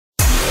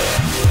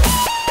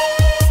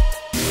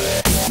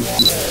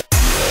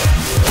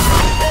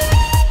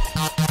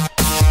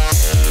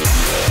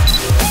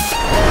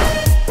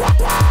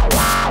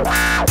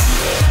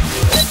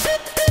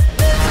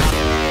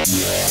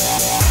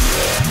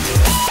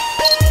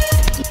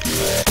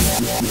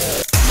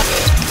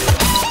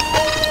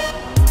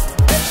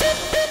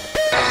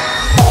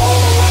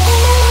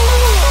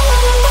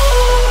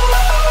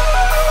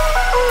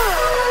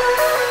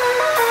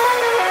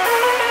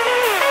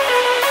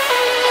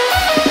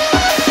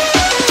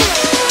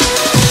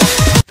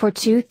For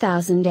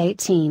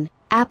 2018,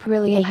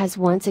 Aprilia has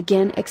once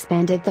again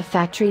expanded the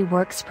Factory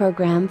Works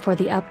program for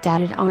the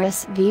updated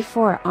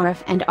RSV4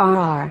 RF and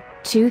RR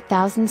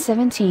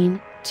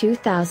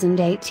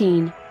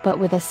 2017-2018, but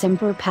with a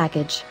simpler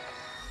package.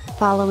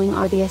 Following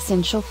are the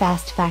essential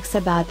fast facts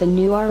about the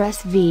new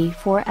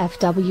RSV4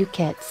 FW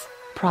kits.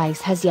 Price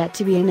has yet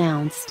to be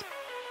announced.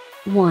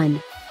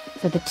 1.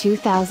 For the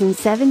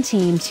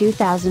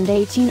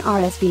 2017-2018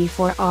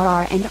 RSV4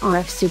 RR and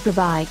RF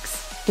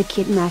Superbikes, the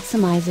kit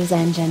maximizes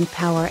engine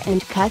power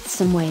and cuts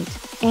some weight,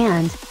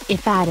 and,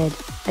 if added,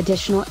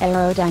 additional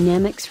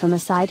aerodynamics from the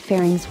side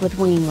fairings with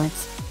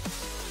winglets.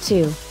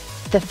 2.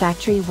 The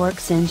Factory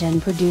Works engine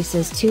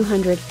produces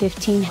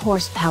 215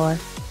 horsepower.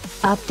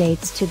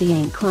 Updates to the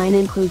incline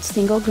include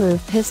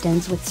single-groove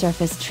pistons with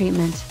surface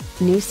treatment,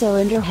 new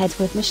cylinder heads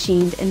with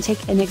machined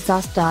intake and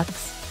exhaust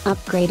ducts,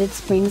 upgraded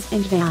springs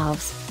and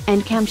valves,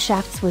 and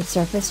camshafts with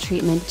surface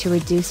treatment to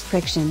reduce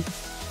friction.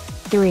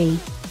 3.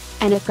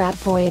 An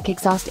parabolic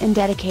exhaust and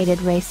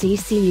dedicated race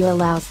ECU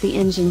allows the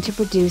engine to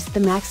produce the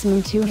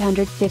maximum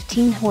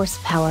 215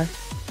 horsepower.